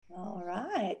All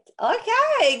right.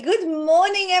 Okay. Good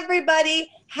morning,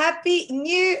 everybody. Happy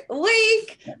New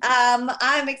Week.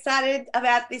 I'm excited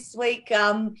about this week.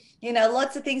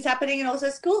 Lots of things happening and also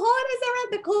school holidays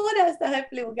around the corner. So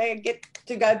hopefully we'll get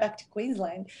to go back to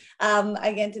Queensland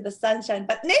again to the sunshine.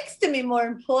 But next to me, more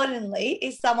importantly,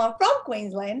 is someone from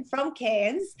Queensland, from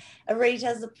Cairns,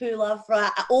 Rita Zapula,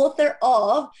 author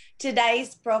of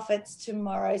Today's Profits,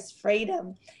 Tomorrow's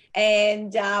Freedom.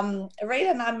 And Rita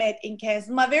and I met in Cairns.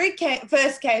 My very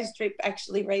first Cairns trip,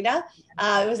 actually, Rita.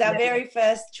 It was our very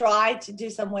first try to do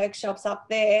some workshops up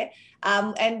there.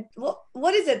 And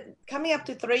what is it? Coming up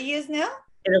to 3 years now?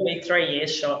 It'll be 3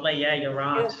 years shortly. Yeah, you're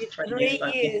right. It'll be 3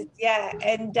 years. Yeah.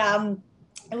 And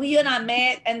you and I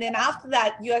met. And then after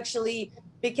that, you actually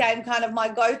became kind of my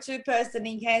go-to person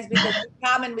in Cairns because you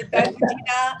come and we'd go for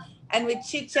dinner and we'd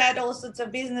chit-chat all sorts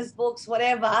of business books,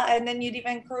 whatever. And then you'd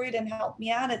even cruise and help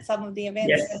me out at some of the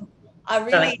events. Yes. And I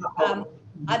really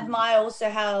admire also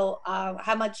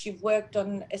how much you've worked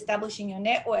on establishing your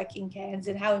network in Cairns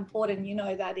and how important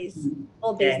that is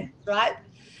for business, right?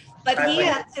 But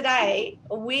here today,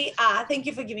 thank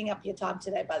you for giving up your time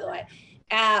today, by the way.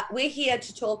 We're here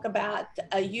to talk about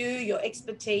your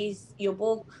expertise, your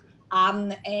book,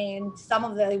 and some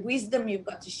of the wisdom you've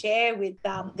got to share with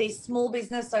these small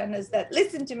business owners that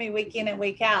listen to me week in and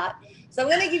week out. So I'm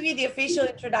going to give you the official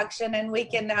introduction and we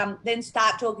can then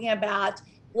start talking about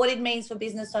what it means for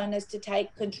business owners to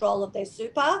take control of their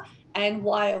super and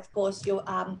why, of course, your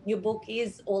book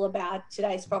is all about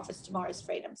today's profits, tomorrow's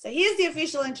freedom. So here's the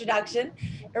official introduction.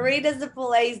 Rita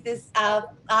Zapula is this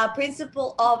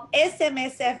principal of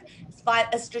SMSF,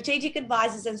 Strategic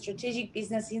Advisors and Strategic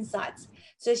Business Insights.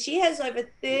 So she has over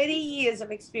 30 years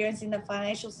of experience in the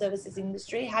financial services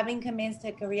industry, having commenced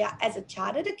her career as a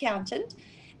chartered accountant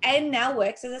and now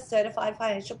works as a certified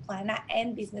financial planner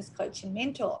and business coach and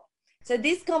mentor. So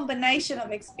this combination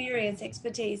of experience,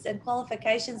 expertise, and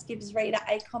qualifications gives Rita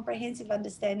a comprehensive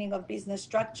understanding of business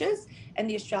structures and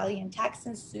the Australian tax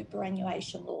and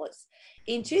superannuation laws.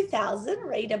 In 2000,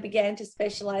 Rita began to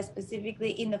specialise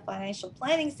specifically in the financial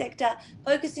planning sector,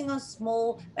 focusing on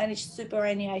small managed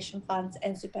superannuation funds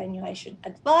and superannuation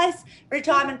advice,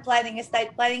 retirement planning,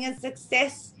 estate planning, and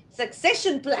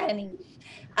succession planning.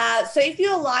 So if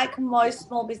you're like most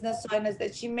small business owners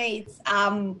that she meets,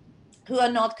 who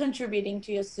are not contributing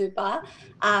to your super,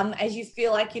 as you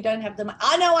feel like you don't have the money.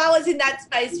 I know I was in that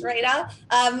space, Rita.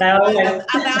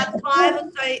 About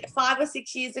 5 or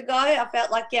 6 years ago, I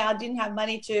felt like, I didn't have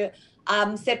money to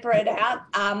separate out.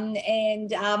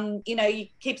 You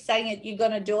keep saying it, you're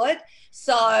going to do it.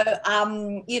 So,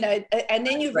 and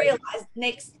then you realize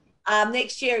next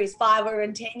year is 5 or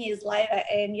 10 years later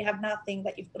and you have nothing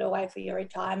that you've put away for your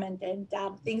retirement and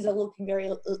things are looking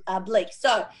very bleak.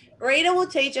 So Rita will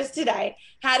teach us today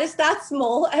how to start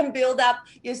small and build up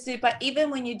your super even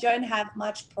when you don't have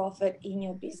much profit in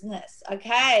your business.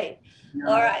 Okay. No.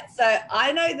 All right. So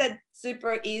I know that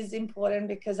super is important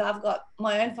because I've got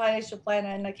my own financial planner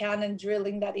and accountant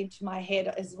drilling that into my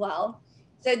head as well.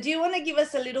 So do you want to give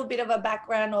us a little bit of a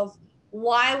background of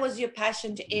why was your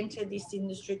passion to enter this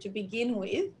industry to begin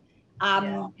with,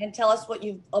 and tell us what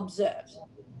you've observed?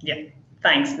 Yeah,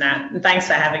 thanks, Nat, and thanks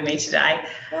for having me today.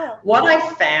 Yeah. What I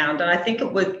found, and I think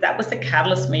that was the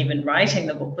catalyst for me even writing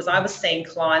the book, was I was seeing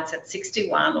clients at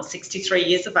 61 or 63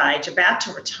 years of age about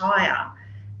to retire,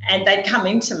 and they'd come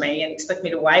into me and expect me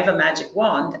to wave a magic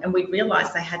wand, and we'd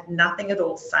realise they had nothing at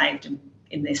all saved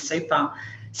in their super.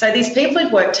 So these people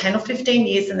had worked 10 or 15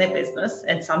 years in their business,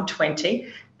 and some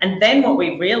 20, and then what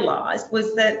we realised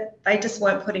was that they just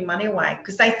weren't putting money away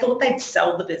because they thought they'd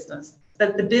sell the business,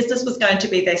 that the business was going to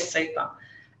be their super.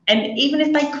 And even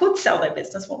if they could sell their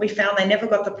business, what we found, they never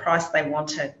got the price they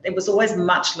wanted. It was always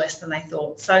much less than they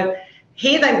thought. So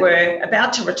here they were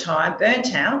about to retire,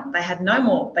 burnt out. They had no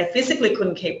more, they physically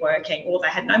couldn't keep working, or they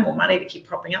had no more money to keep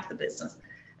propping up the business.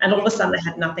 And all of a sudden they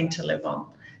had nothing to live on.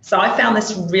 So I found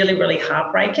this really, really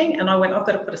heartbreaking, and I went, I've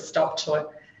got to put a stop to it.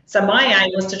 So my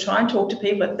aim was to try and talk to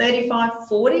people at 35,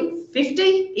 40, 50,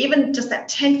 even just that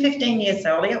 10, 15 years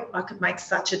earlier, I could make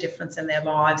such a difference in their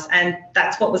lives. And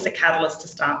that's what was the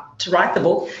catalyst to write the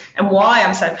book, and why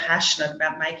I'm so passionate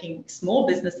about making small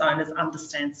business owners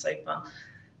understand super.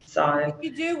 So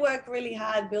you do work really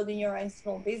hard building your own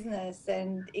small business,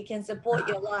 and it can support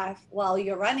your life while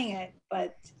you're running it,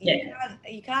 but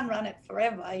you can't run it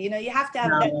forever. You have to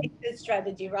have that exit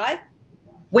strategy, right?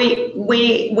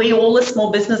 We all as small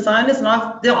business owners, and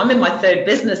I'm in my third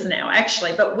business now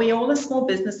actually, but we all as small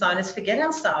business owners forget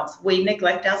ourselves. We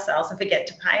neglect ourselves and forget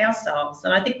to pay ourselves.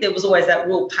 And I think there was always that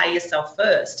rule, pay yourself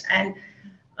first. And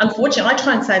unfortunately, I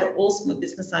try and say to all small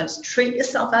business owners, treat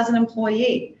yourself as an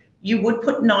employee. you would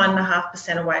put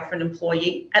 9.5% away for an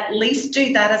employee. At least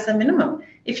do that as a minimum.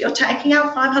 If you're taking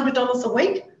out $500 a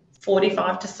week,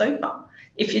 45 to super.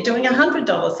 If you're doing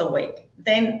 $100 a week,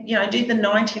 then, you know, do the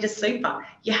 90 to super.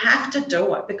 You have to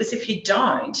do it, because if you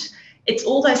don't, it's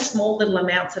all those small little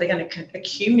amounts that are going to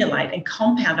accumulate and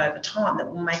compound over time that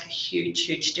will make a huge,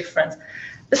 huge difference.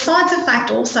 Besides the fact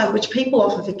also, which people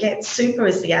often forget, super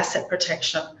is the asset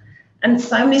protection. And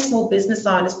so many small business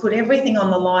owners put everything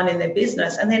on the line in their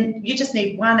business, and then you just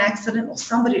need one accident or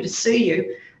somebody to sue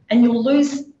you and you'll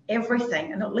lose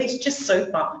everything. And at least just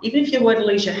super. Even if you were to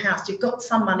lose your house, you've got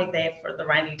some money there for the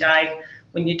rainy day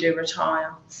when you do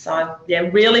retire. So yeah,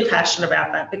 really passionate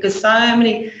about that, because so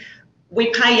many,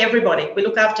 we pay everybody, we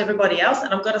look after everybody else.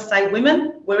 And I've got to say,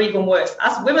 women, we're even worse.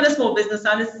 Us women as small business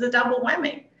owners is a double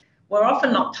whammy. We're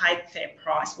often not paid fair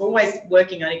price. We're always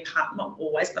working only not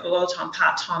always, but a lot of time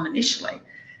part-time initially.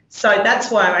 So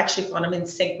that's why I actually find I'm in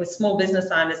sync with small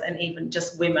business owners and even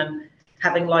just women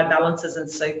having low balances and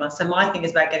super. So my thing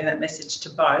is about getting that message to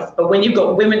both. But when you've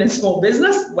got women in small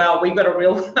business, well, we've got a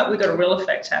real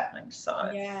effect happening.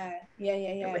 So yeah.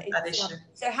 That issue.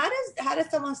 So how does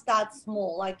someone start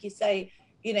small? Like you say,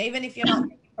 you know, even if you're not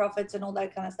making profits and all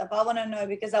that kind of stuff, I want to know,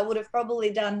 because I would have probably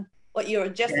done what you were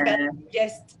just about to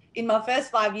suggest in my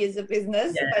first 5 years of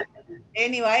business. But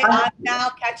anyway, I'm now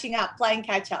catching up, playing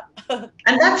catch up.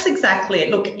 And that's exactly it.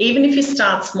 Look, even if you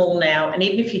start small now, and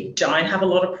even if you don't have a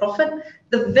lot of profit,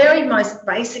 the very most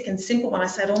basic and simple one, I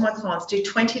say to all my clients, do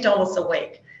 $20 a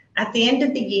week. At the end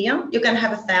of the year, you're going to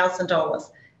have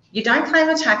 $1,000. You don't claim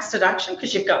a tax deduction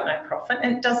because you've got no profit,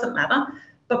 and it doesn't matter.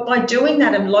 But by doing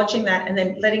that and lodging that and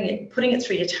then putting it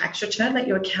through your tax return, let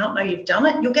your accountant know you've done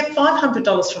it, you'll get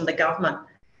 $500 from the government.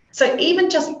 So even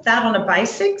just that on a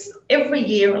basics, every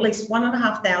year at least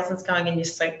 $1,500 is going in your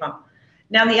super.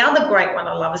 Now, the other great one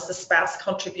I love is the spouse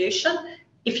contribution.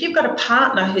 If you've got a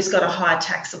partner who's got a higher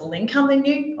taxable income than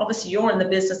you, obviously you're in the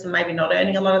business and maybe not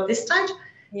earning a lot at this stage.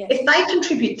 Yes. If they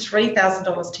contribute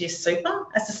 $3,000 to your super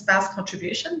as a spouse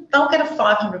contribution, they'll get a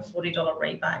 $540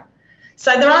 rebate.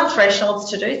 So there are thresholds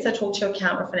to do, so talk to your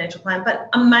accountant or financial plan, but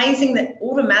amazing that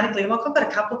automatically, like I've got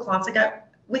a couple of clients that go,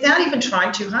 without even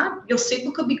trying too hard, your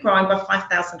super could be growing by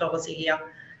 $5,000 a year.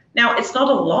 Now, it's not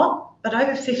a lot, but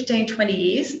over 15, 20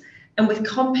 years, and with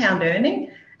compound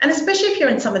earning, and especially if you're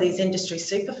in some of these industry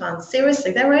super funds,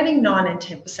 seriously, they're earning 9 and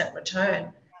 10%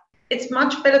 return. It's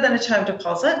much better than a term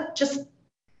deposit, just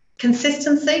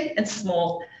consistency and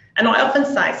small. And I often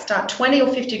say, start $20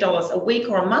 or $50 a week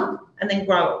or a month and then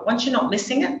grow it. Once you're not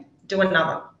missing it, do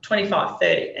another 25,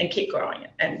 30 and keep growing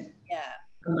it. And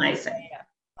amazing. Yeah.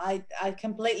 I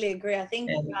completely agree. I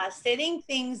think setting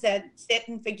things that set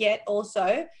and forget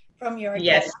also from your account.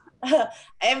 Yes.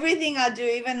 Everything I do,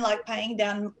 even like paying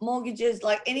down mortgages,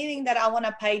 like anything that I want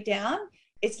to pay down,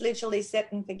 it's literally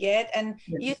set and forget. And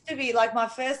it used to be like my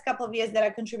first couple of years that I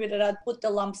contributed, I'd put the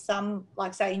lump sum,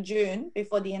 like say in June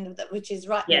before the end of that, which is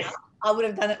right now. I would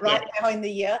have done it right now in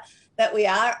the year that we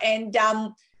are. And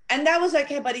that was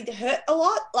okay, but it hurt a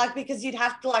lot, like because you'd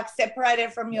have to like separate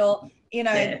it from your, you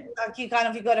know, like you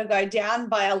got to go down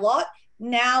by a lot.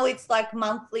 Now it's like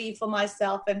monthly for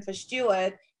myself and for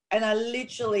Stuart, and I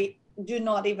literally do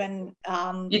not even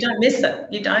you don't miss it.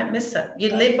 You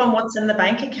live on what's in the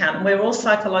bank account, and we're all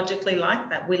psychologically like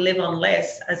that. We live on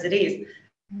less as it is.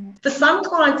 For some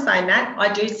clients, say, Nat,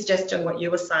 I do suggest doing what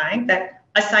you were saying, that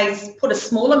I say put a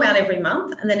small amount every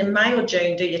month, and then in May or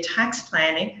June do your tax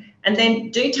planning, and then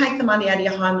do take the money out of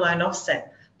your home loan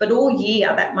offset. But all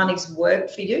year that money's worked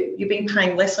for you. You've been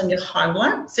paying less on your home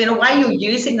loan. So in a way you're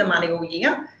using the money all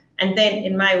year, and then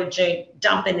in May or June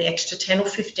dump in the extra 10 or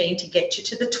 15 to get you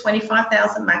to the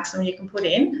 25,000 maximum you can put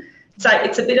in. So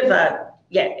it's a bit of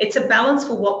it's a balance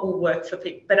for what will work for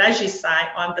people. But as you say,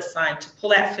 I'm the same. To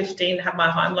pull out 15, have my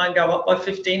home loan go up by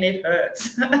 15, it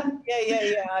hurts.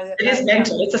 It is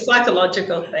mental. It's a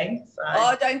psychological thing. So.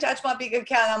 Oh, don't touch my big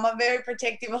account. I'm very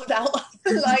protective of that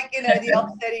one. Like, you know, the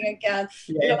offsetting account.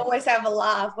 We always have a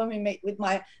laugh when we meet with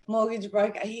my mortgage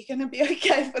broker. Are you going to be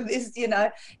okay for this? You know,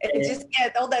 it's just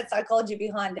all that psychology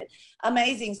behind it.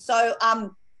 Amazing. So,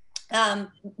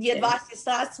 the advice is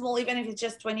start small, even if it's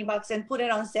just $20, and put it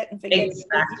on set and forget.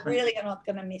 Exactly. You really are not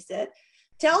going to miss it.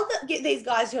 Get these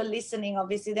guys who are listening,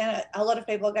 obviously, then a lot of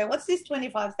people are going, what's this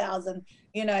 25,000?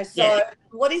 You know, so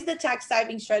what is the tax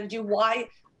saving strategy? Why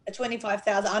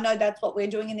 25,000? I know that's what we're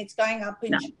doing, and it's going up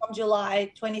from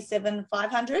July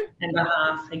 27,500 and a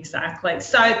half, exactly.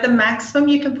 So the maximum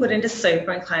you can put into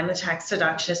super and claim the tax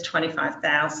deduction is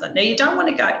 25,000. Now you don't want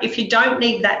to go if you don't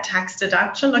need that tax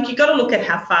deduction. Like, you've got to look at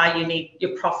how far you need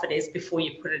your profit is before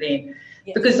you put it in.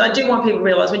 Yes. Because I do want people to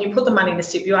realise when you put the money in the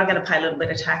super, you are going to pay a little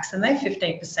bit of tax, and they're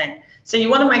 15%. So you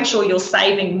want to make sure you're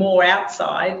saving more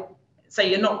outside, so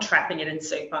you're not trapping it in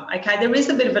super. Okay, there is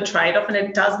a bit of a trade-off, and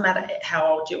it does matter how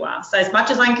old you are. So as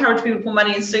much as I encourage people to put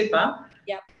money in super,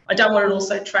 I don't want it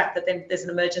also trapped that then there's an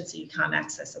emergency you can't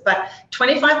access it. But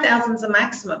 25,000 is the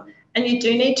maximum, and you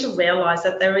do need to realise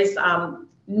that there is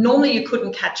normally you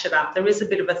couldn't catch it up. There is a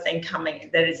bit of a thing coming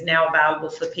that is now available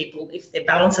for people if their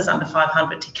balance is under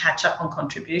 500 to catch up on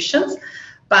contributions.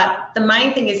 But the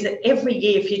main thing is that every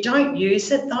year, if you don't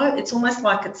use it though, it's almost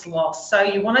like it's lost. So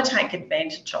you want to take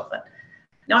advantage of it.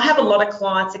 Now I have a lot of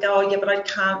clients that go, oh yeah, but I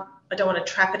don't want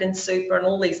to trap it in super and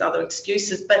all these other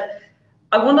excuses. But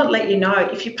I want to let you know,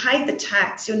 if you paid the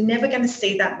tax, you're never going to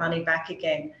see that money back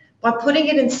again. By putting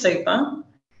it in super,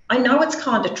 I know it's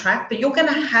kind of trapped, but you're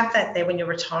going to have that there when you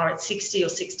retire at 60 or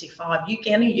 65. You're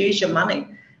going to use your money.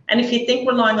 And if you think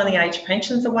relying on the age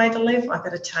pension is the way to live, I've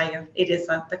got to tell you, it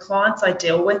isn't. The clients I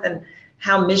deal with and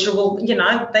how miserable, you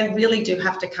know, they really do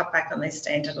have to cut back on their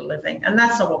standard of living. And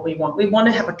that's not what we want. We want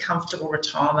to have a comfortable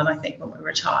retirement, I think, when we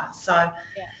retire. So,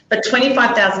 but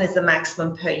 25,000 is the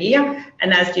maximum per year.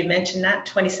 And as you mentioned that,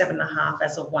 27.5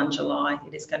 as of 1 July,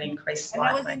 it is going to increase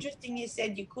slightly. And that was interesting. You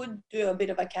said you could do a bit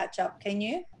of a catch up. Can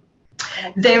you?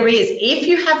 There is. If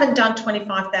you haven't done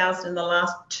 25,000 in the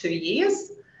last 2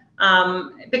 years,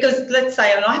 because let's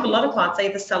say, and I have a lot of clients, they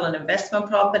either sell an investment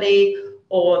property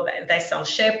or they sell a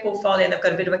share portfolio and they've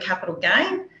got a bit of a capital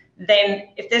gain, then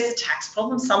if there's a tax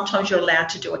problem, sometimes you're allowed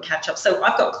to do a catch up. So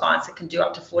I've got clients that can do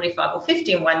up to 45 or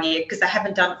 50 in 1 year because they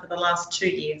haven't done it for the last 2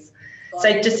 years. So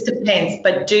it just depends,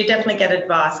 but do definitely get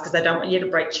advice because I don't want you to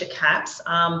breach your caps.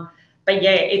 But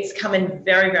yeah, it's come in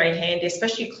very, very handy,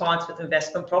 especially clients with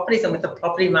investment properties and with the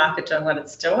property market doing what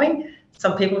it's doing.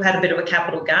 Some people have had a bit of a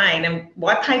capital gain, and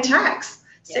why pay tax?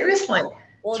 Seriously,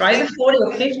 well, throw the 40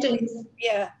 or 50.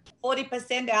 Yeah,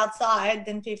 40% outside,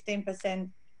 then 15%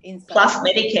 inside. Plus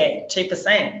Medicare,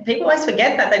 2%. People always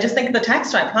forget that. They just think of the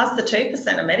tax rate plus the 2%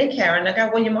 of Medicare, and they go,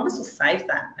 well, you might as well save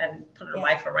that and put it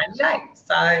away for a rainy day.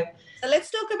 So let's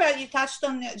talk about, you touched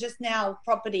on just now,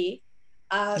 property.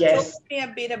 Yes. Talk to me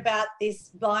a bit about this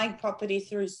buying property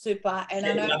through super, and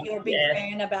I know you're a big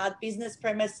fan about business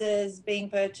premises being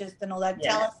purchased and all that.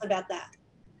 Tell us about that.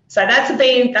 So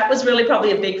that was really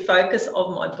probably a big focus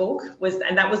of my book,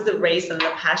 and that was the reason,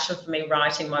 the passion for me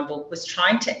writing my book was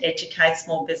trying to educate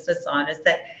small business owners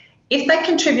that if they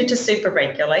contribute to super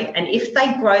regularly and if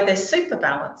they grow their super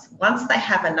balance, once they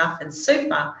have enough in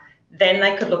super, then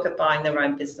they could look at buying their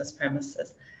own business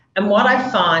premises. And what I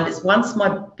find is once my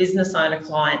business owner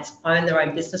clients own their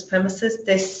own business premises,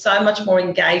 they're so much more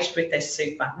engaged with their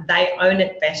super. They own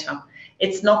it better.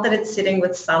 It's not that it's sitting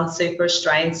with Sun Super,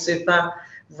 Australian Super,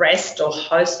 Rest or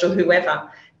Host or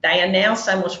whoever. They are now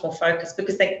so much more focused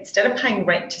because they, instead of paying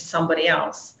rent to somebody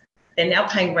else, they're now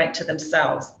paying rent to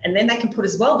themselves. And then they can put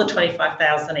as well the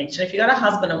 25,000 each. And if you've got a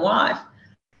husband and wife,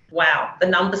 wow, the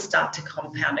numbers start to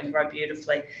compound and grow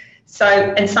beautifully. So,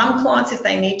 and some clients, if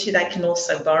they need to, they can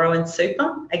also borrow in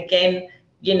super. Again,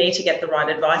 you need to get the right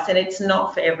advice, and it's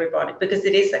not for everybody because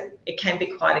it can be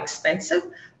quite expensive.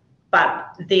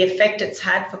 But the effect it's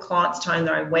had for clients to own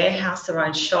their own warehouse, their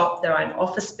own shop, their own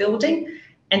office building,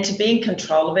 and to be in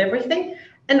control of everything.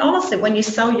 And honestly, when you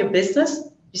sell your business,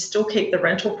 you still keep the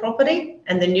rental property,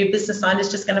 and the new business owner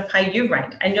is just going to pay you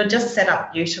rent, and you're just set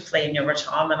up beautifully in your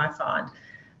retirement, I find.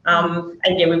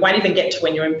 And yeah, we won't even get to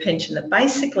when you're in pension, that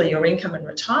basically your income in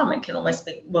retirement can almost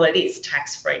be, well, it is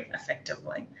tax-free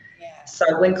effectively. Yeah.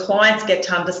 So when clients get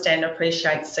to understand and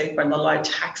appreciate super and the low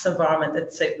tax environment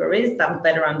that super is, they'll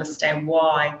better understand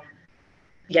why,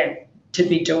 to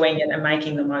be doing it and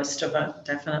making the most of it,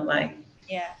 definitely.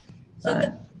 Yeah.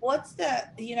 So what's the,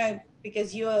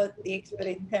 because you're the expert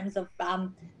in terms of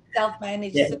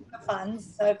self-managed super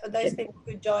funds. So for those people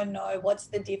who don't know, what's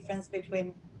the difference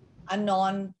between a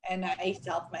non and a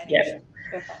self-managed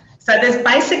super fund? So there's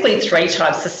basically 3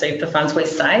 types of super funds, we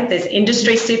say. There's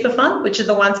industry super fund, which are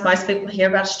the ones most people hear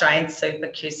about: Australian Super,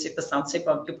 Q Super, Sun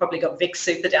Super. You've probably got Vic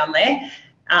Super down there.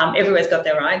 Everywhere's got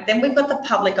their own. Then we've got the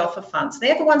public offer funds.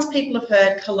 They're the ones people have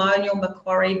heard: Colonial,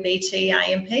 Macquarie, BT,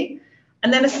 AMP.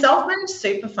 And then a self-managed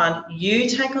super fund, you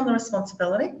take on the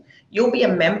responsibility. You'll be a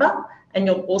member, and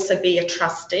you'll also be a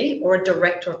trustee or a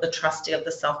director of the trustee of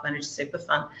the self-managed super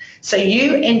fund. So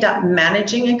you end up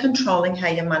managing and controlling how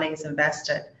your money is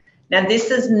invested. Now, this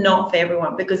is not for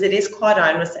everyone because it is quite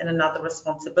onerous and another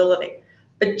responsibility.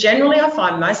 But generally, I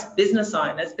find most business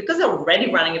owners, because they're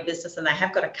already running a business and they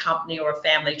have got a company or a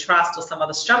family trust or some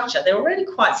other structure, they're already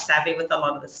quite savvy with a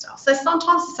lot of this stuff. So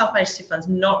sometimes the self-managed super fund's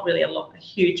not really a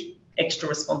huge extra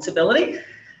responsibility.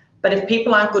 But if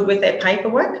people aren't good with their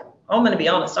paperwork, I'm going to be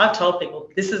honest, I've told people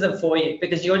this isn't for you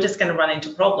because you're just going to run into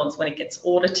problems when it gets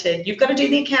audited. You've got to do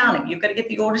the accounting. You've got to get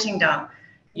the auditing done.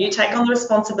 You take on the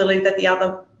responsibility that the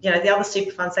other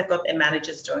super funds, they've got their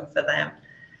managers doing for them.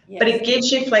 Yes. But it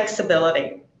gives you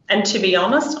flexibility. And to be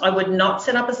honest, I would not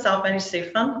set up a self-managed super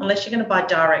fund unless you're going to buy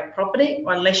direct property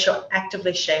or unless you're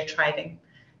actively share trading.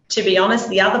 To be honest,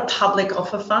 the other public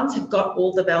offer funds have got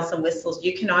all the bells and whistles.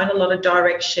 You can own a lot of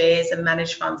direct shares and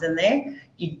managed funds in there.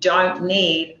 You don't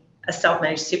need a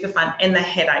self-managed super fund and the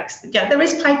headaches. Yeah, there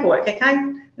is paperwork,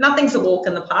 okay? Nothing's a walk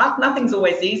in the park. Nothing's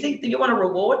always easy. You want a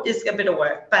reward, there's a bit of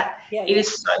work, but it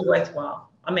is so worthwhile.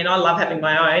 I mean, I love having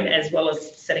my own as well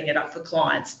as setting it up for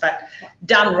clients, but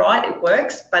done right, it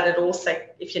works. But it also,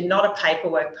 if you're not a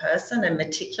paperwork person and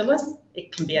meticulous,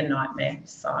 it can be a nightmare.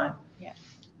 So, yeah.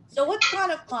 So what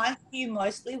kind of clients do you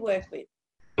mostly work with?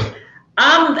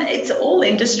 It's all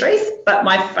industries, but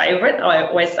my favourite, I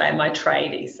always say, my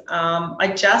tradies.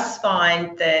 I just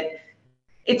find that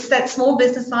it's that small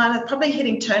business line that's probably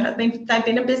hitting turnover. They've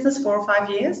been in business 4 or 5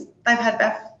 years. They've had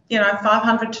about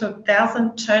 500 to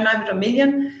 1,000 turnover to $1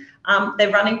 million.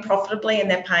 They're running profitably and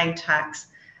they're paying tax.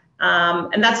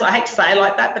 And that's what I hate to say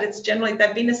like that, but it's generally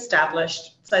they've been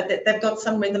established, so that they've got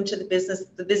some rhythm to the business.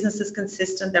 The business is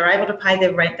consistent. They're able to pay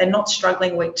their rent. They're not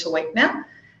struggling week to week now.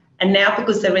 And now,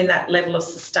 because they're in that level of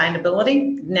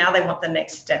sustainability, now they want the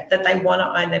next step, that they want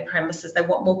to own their premises. They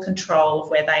want more control of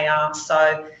where they are.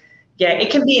 So, yeah, it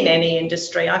can be in any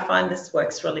industry. I find this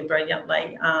works really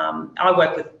brilliantly. I've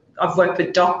worked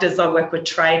with doctors. I work with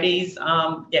tradies.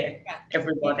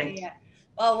 Everybody. Yeah.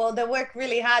 Well, they work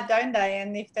really hard, don't they?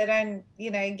 And if they don't,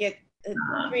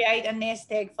 create a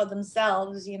nest egg for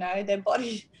themselves, their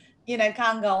body,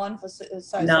 can't go on for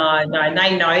so No,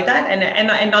 they know that,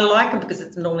 and I like them because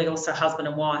it's normally also husband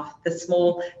and wife. The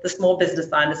small business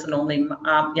owners are normally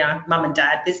mum and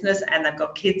dad business, and they've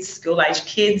got kids, school-age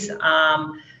kids.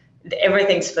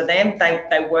 Everything's for them.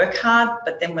 They work hard,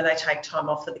 but then when they take time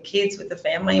off for the kids with the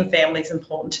family, and family's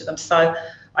important to them. So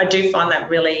I do find that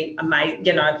really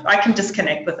amazing. I can just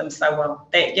connect with them so well.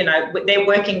 They're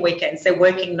working weekends, they're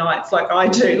working nights like I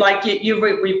do. Like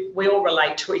we all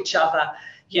relate to each other.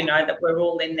 That we're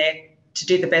all in there to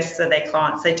do the best for their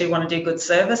clients. They do want to do good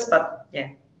service, but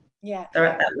they're at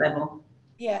that level.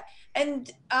 Yeah. And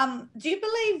do you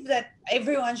believe that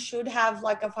everyone should have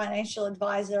like a financial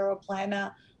advisor or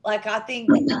planner? Like I think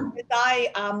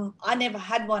I never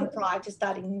had one prior to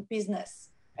starting business,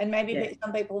 and maybe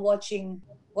some people watching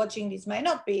this may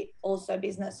not be also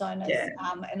business owners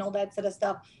and all that sort of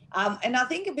stuff. And I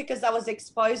think because I was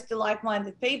exposed to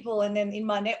like-minded people, and then in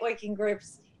my networking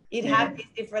groups, you'd have these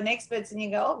different experts, and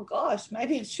you go, oh gosh,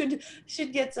 maybe it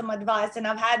should get some advice. And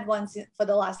I've had one for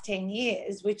the last 10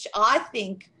 years, which I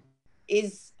think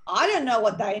is, I don't know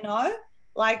what they know.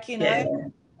 Like,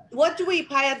 what do we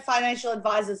pay financial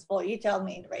advisors for? You tell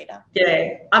me, Rita.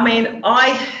 Yeah, I mean,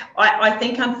 I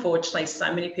think unfortunately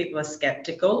so many people are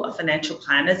skeptical of financial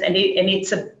planners, and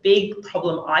it's a big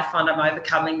problem. I find I'm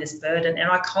overcoming this burden, and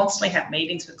I constantly have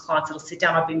meetings with clients that'll sit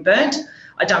down. I've been burnt.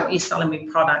 I don't want you selling me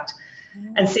product.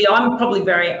 And see, I'm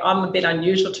a bit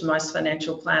unusual to most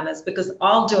financial planners, because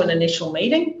I'll do an initial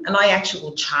meeting and I actually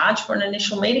will charge for an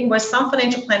initial meeting, where some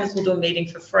financial planners will do a meeting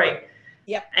for free.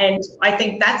 Yep. And I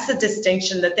think that's a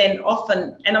distinction that then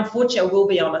often, and unfortunately, I will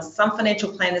be honest, some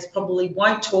financial planners probably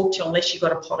won't talk to you unless you've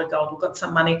got a pot of gold or got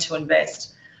some money to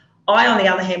invest. I, on the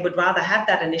other hand, would rather have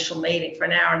that initial meeting for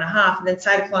an hour and a half and then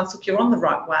say to clients, look, you're on the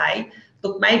right way.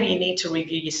 Look, maybe you need to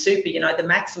review your super, the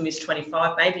maximum is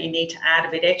 25, maybe you need to add a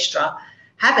bit extra,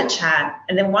 have a chat,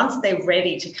 and then once they're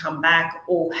ready to come back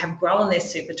or have grown their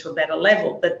super to a better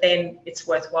level, but then it's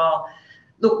worthwhile.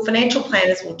 Look, financial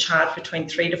planners will charge between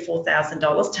 $3,000 to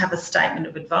 $4,000 to have a statement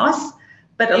of advice,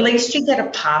 but at least you get a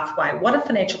pathway. What a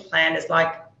financial plan is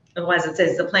like, as it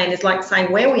says, the plan is like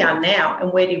saying where we are now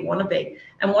and where do you want to be,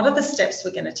 and what are the steps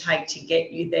we're going to take to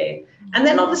get you there. And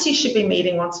then obviously you should be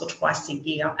meeting once or twice a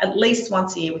year, at least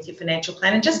once a year with your financial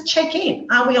plan, and just check in.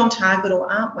 Are we on target or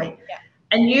aren't we? Yeah.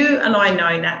 And you and I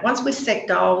know, Nat, once we set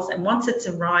goals and once it's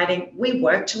in writing, we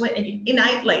work to it, and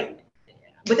innately,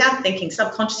 without thinking,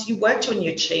 subconsciously, you work to it and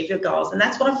you achieve your goals. And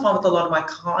that's what I find with a lot of my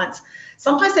clients.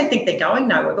 Sometimes they think they're going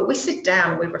nowhere, but we sit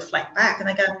down and we reflect back and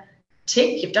they go,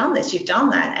 tick, you've done this, you've done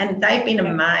that. And they've been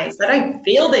amazed. They don't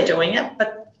feel they're doing it,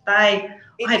 but I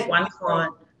had one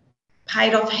client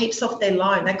paid off heaps off their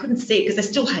loan. They couldn't see it because they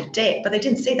still had debt, but they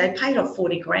didn't see it. They paid off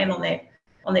 40 grand on their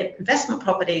investment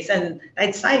properties, and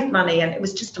they'd saved money, and it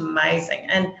was just amazing.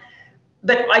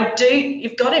 But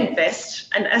you've got to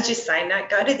invest, and as you say, Nat,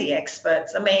 go to the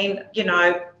experts. I mean,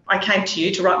 I came to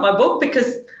you to write my book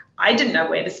because I didn't know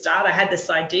where to start. I had this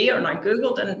idea and I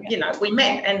Googled, and we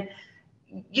met, and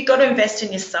you've got to invest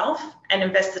in yourself and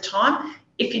invest the time.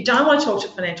 If you don't want to talk to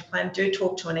a financial planner, do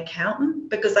talk to an accountant,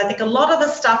 because I think a lot of the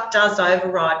stuff does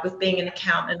override with being an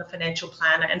accountant and a financial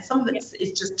planner, and some of it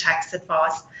is just tax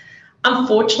advice.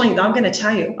 Unfortunately, though, I'm going to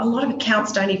tell you, a lot of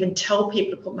accounts don't even tell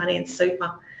people to put money in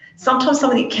super. Sometimes some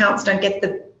of the accounts don't get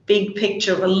the big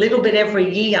picture of a little bit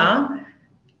every year.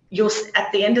 You'll,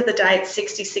 at the end of the day, at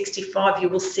 60, 65, you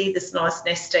will see this nice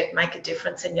nest egg make a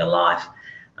difference in your life.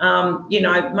 You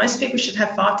know, most people should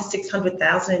have 500,000 to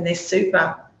 600,000 in their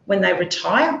super when they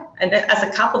retire, and as a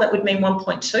couple that would mean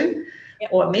 1.2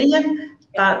 or $1 million,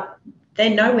 but they're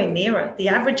nowhere near it. The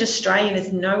average Australian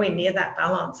is nowhere near that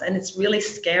balance, and it's really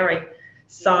scary.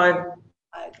 So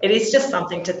it is just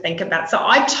something to think about. So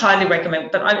I totally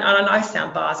recommend, but I know I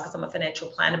sound biased because I'm a financial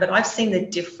planner, but I've seen the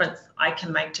difference I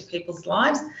can make to people's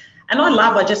lives. And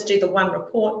I just do the one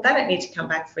report. They don't need to come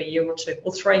back for a year or 2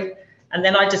 or 3. And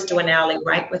then I just do an hourly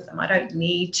rate with them. I don't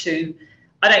need to,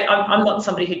 I'm not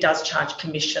somebody who does charge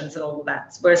commissions and all of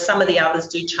that, whereas some of the others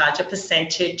do charge a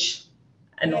percentage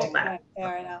and all that.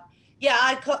 Fair enough. Yeah,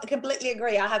 I completely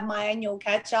agree. I have my annual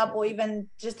catch up, or even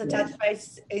just a touch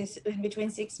base in between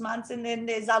 6 months. And then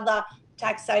there's other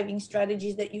tax saving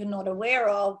strategies that you're not aware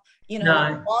of, you know,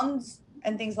 like bonds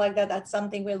and things like that. That's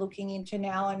something we're looking into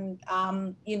now.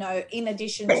 And, you know, in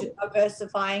addition to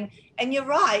diversifying, and you're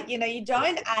right, you know, you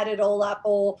don't add it all up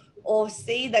or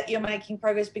see that you're making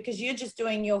progress because you're just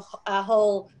doing your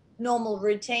whole normal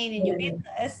routine in your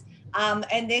business.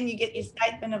 And then you get your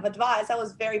statement of advice. I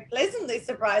was very pleasantly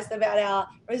surprised about our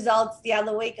results the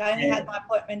other week. I only had my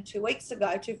appointment 2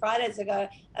 Fridays ago,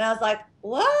 and I was like,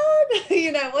 what?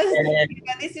 you know,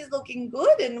 this is looking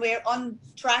good, and we're on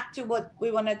track to what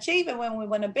we want to achieve and when we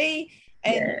want to be.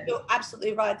 And you're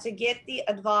absolutely right to get the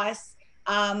advice.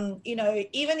 You know,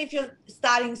 even if you're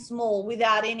starting small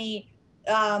without any,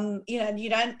 you know,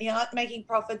 you're not making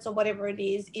profits or whatever it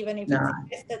is, even if it's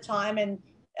invest the time and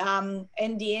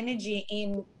the energy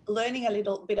in learning a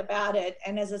little bit about it.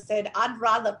 And as I said, I'd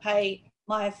rather pay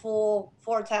my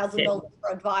 $4,000 for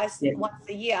advice once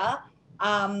a year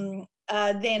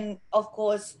than, of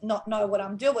course, not know what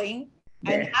I'm doing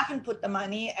and haven't put the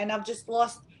money, and I've just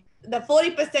lost the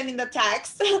 40% in the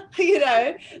tax, you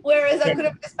know, whereas I could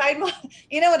have just paid more,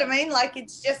 you know what I mean? Like,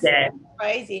 it's just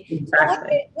crazy.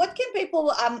 Exactly. So what can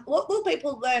people, what will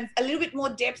people learn a little bit more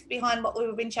depth behind what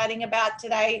we've been chatting about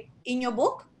today in your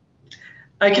book?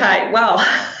 Okay, well,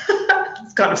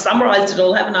 I've kind of summarised it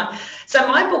all, haven't I? So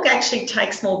my book actually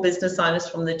takes small business owners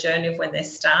from the journey of when they're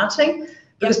starting.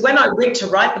 Because when I went to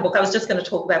write the book, I was just going to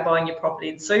talk about buying your property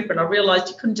in super, and I realised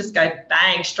you couldn't just go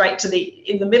bang straight to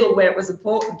in the middle where it was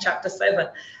important, chapter 7.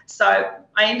 So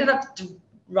I ended up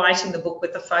writing the book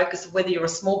with the focus of whether you're a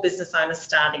small business owner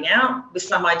starting out with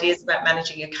some ideas about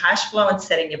managing your cash flow and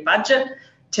setting your budget,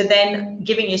 to then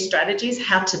giving you strategies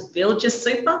how to build your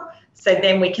super, so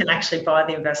then we can actually buy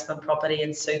the investment property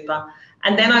in super.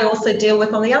 And then I also deal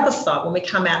with, on the other side, when we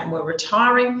come out and we're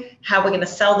retiring, how we're going to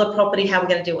sell the property, how we're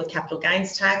going to deal with capital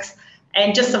gains tax,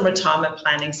 and just some retirement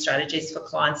planning strategies for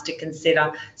clients to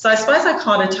consider. So I suppose I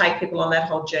kind of take people on that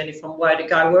whole journey from where to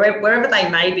go, wherever they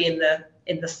may be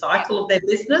in the cycle of their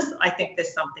business. I think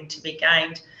there's something to be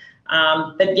gained.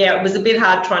 But yeah, it was a bit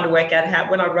hard trying to work out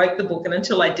how, when I wrote the book and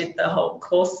until I did the whole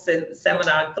course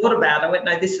seminar, I thought about it, I went,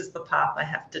 no, this is the path I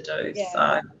have to do.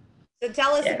 So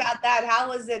tell us about that. How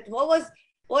was it?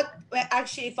 What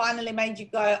actually finally made you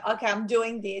go, okay, I'm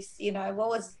doing this? You know,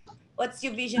 what's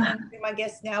your vision and dream, I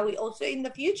guess, now? We also, in the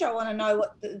future, I want to know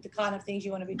what the kind of things you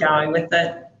want to be going with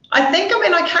it.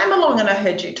 I came along and I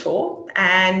heard you talk,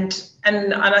 and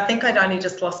I think I'd only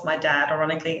just lost my dad,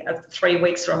 ironically, 3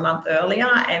 weeks or a month earlier.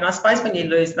 And I suppose when you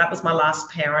lose, that was my last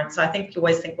parent. So I think you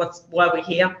always think, why we're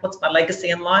here? What's my legacy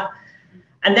in life?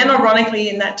 And then ironically,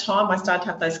 in that time, I started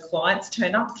to have those clients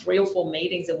turn up, 3 or 4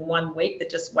 meetings in 1 week that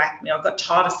just whacked me. I got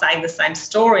tired of saying the same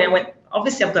story. I went,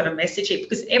 obviously I've got a message here,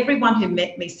 because everyone who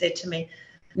met me said to me,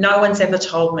 no one's ever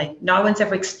told me, no one's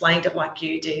ever explained it like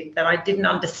you did, that I didn't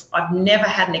understand. I've never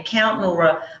had an accountant or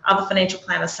a other financial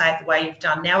planner say it the way you've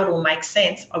done. Now it all makes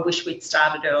sense. I wish we'd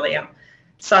started earlier.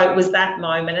 So it was that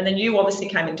moment. And then you obviously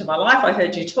came into my life. I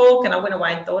heard you talk and I went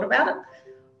away and thought about it.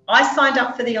 I signed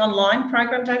up for the online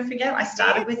program, don't forget. I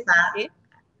started with that.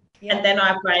 And then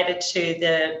I upgraded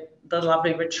to the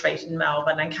lovely retreat in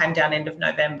Melbourne and came down end of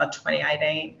November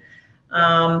 2018.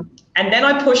 And then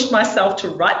I pushed myself to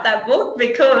write that book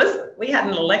because we had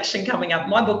an election coming up.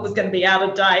 My book was going to be out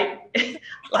of date.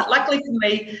 Luckily for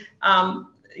me,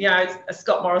 you know,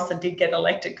 Scott Morrison did get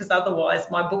elected, because otherwise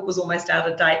my book was almost out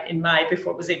of date in May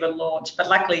before it was even launched. But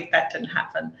luckily that didn't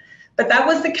happen. But that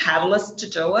was the catalyst to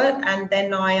do it. And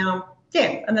then I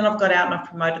yeah, and then I've got out and I've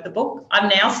promoted the book. I'm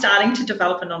now starting to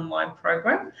develop an online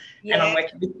program, and I'm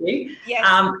working with you. Yes.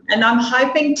 And I'm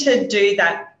hoping to do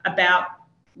that about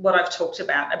what I've talked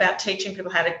about teaching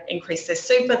people how to increase their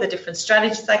super, the different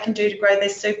strategies they can do to grow their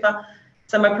super.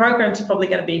 So my program's probably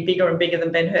going to be bigger and bigger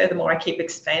than Ben-Hur the more I keep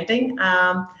expanding.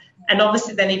 And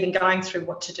obviously then even going through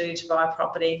what to do to buy a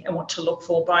property and what to look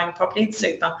for buying a property in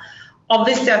super.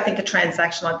 Obviously, I think a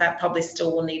transaction like that probably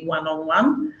still will need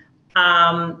one-on-one.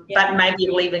 But maybe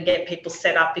it'll even get people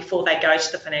set up before they go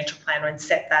to the financial planner and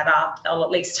set that up. They'll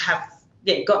at least have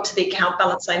got to the account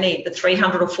balance they need, the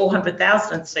 300 or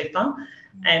 400,000 in super,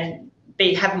 and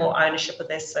have more ownership of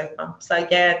their super. So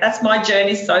yeah, that's my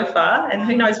journey so far, and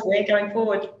who knows where going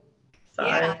forward. So.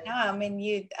 Yeah, I know. I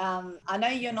mean, I know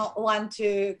you're not one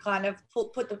to kind of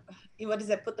put the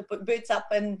boots up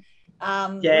and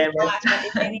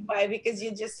anyway, because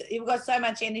you've got so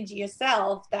much energy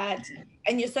yourself and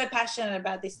you're so passionate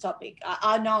about this topic.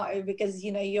 I know, because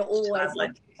you're always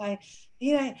like, I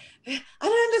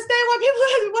don't understand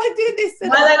why do this.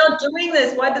 Why are they not doing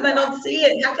this? Why do they not see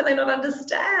it? How can they not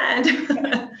understand?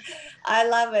 I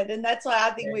love it, and that's why I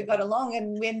think we got along,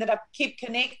 and we ended up keep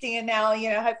connecting. And now,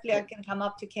 hopefully, I can come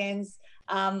up to Cairns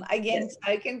again, so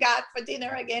I can go out for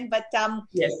dinner again. But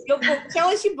your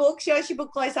book, show us your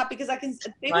book close up, because I can.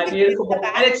 My beautiful book,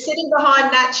 and it's sitting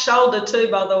behind Nat's shoulder too,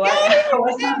 by the way. I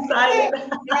wasn't saying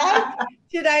it.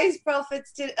 Today's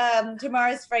profits,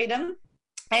 tomorrow's freedom.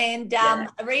 And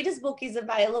Rita's book is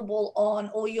available on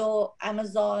all your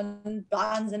Amazon,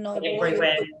 Barnes and Noble,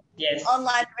 everywhere.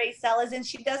 Online resellers, and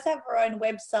she does have her own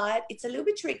website. It's a little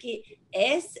bit tricky.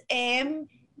 SMSFSA.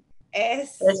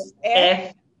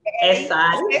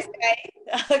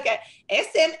 Okay.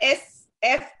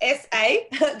 smsfsa.com.au.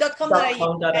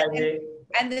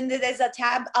 And then there's a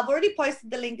tab. I've already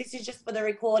posted the link. This is just for the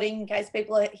recording in case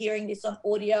people are hearing this on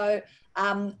audio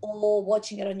or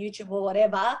watching it on YouTube or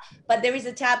whatever. But there is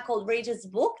a tab called Rita's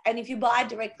Book. And if you buy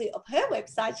directly off her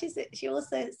website, she will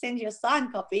send you a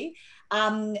signed copy. So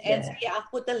I've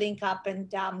put the link up. And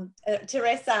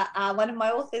Teresa, one of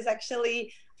my authors,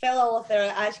 actually, fellow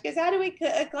author, she goes, how do we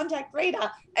contact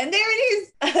Rita? And there it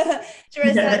is.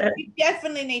 Teresa, you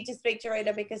definitely need to speak to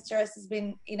Rita, because Teresa's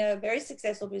been in a very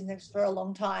successful business for a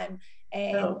long time,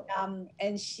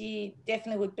 and she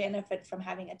definitely would benefit from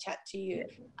having a chat to you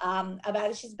about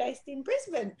it. She's based in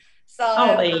Brisbane. So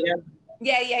there you go.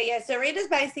 Yeah. So Rita's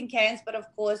based in Cairns, but of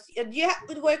course, do you have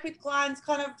to work with clients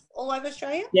kind of all over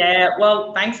Australia? Yeah,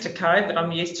 well, thanks to COVID,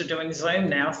 I'm used to doing Zoom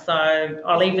now. So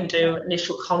I'll even do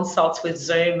initial consults with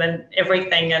Zoom and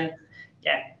everything. And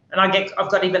I've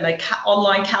got even an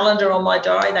online calendar on my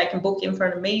diary. They can book in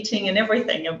for a meeting and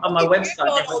everything on my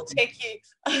website.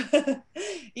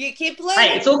 You keep learning.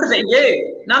 Hey, it's all because of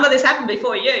you. None of this happened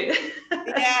before you.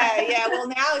 Yeah. Well,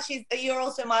 now you're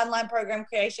also my online program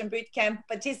creation bootcamp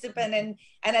participant, and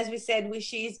as we said,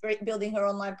 she's building her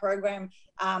online program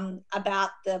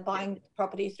about the buying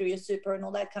property through your super and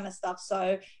all that kind of stuff.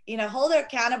 So hold her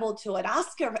accountable to it.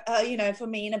 Ask her, for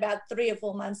me in about 3 or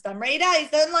 4 months' time. Rita, is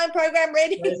the online program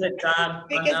ready? Is it done?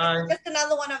 Because it's just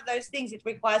another one of those things. It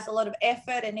requires a lot of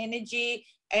effort and energy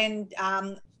and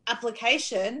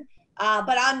application.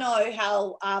 But I know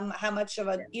how much of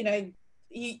a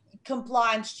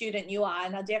compliant student you are,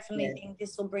 and I definitely think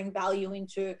this will bring value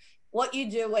into what you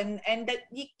do, and that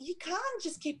you can't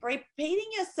just keep repeating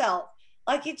yourself.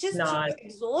 Like, it's just too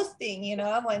exhausting,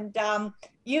 and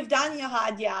you've done your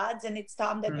hard yards, and it's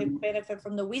time that people benefit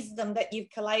from the wisdom that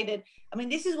you've collated. I mean,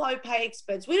 this is why we pay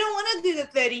experts. We don't want to do the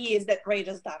 30 years that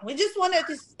Rita's done. We just want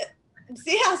to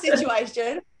see our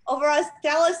situation, over us,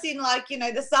 tell us in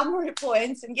the summary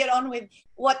points, and get on with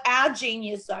what our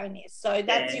genius zone is. So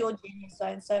that's your genius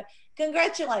zone. So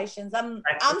congratulations. I'm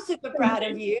super proud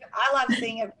of you. I love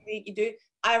seeing everything you do.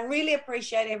 I really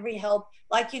appreciate every help.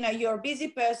 You're a busy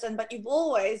person, but you've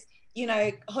always,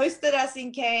 hosted us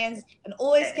in Cairns, and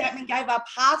always came and gave up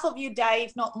half of your day,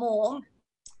 if not more,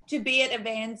 to be at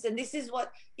events. And this is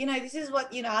what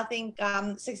I think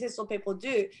successful people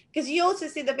do, because you also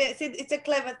see it's a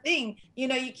clever thing. You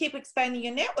keep expanding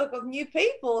your network of new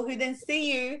people who then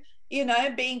see you,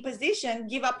 being positioned,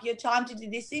 give up your time to do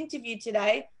this interview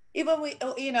today, even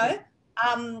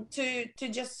to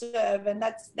just serve. And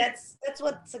that's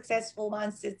what successful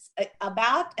mindset's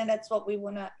about, and that's what we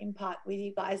want to impart with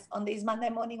you guys on these Monday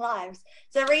morning lives.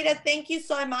 So Rita, thank you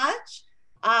so much.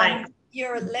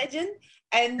 You're a legend,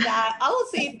 and I will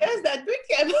see you Thursday at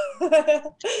bootcamp.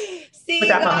 See you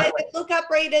guys. Look up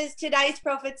Rita's Today's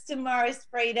Profits, Tomorrow's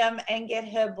Freedom, and get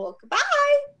her book.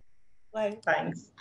 Bye. Thanks.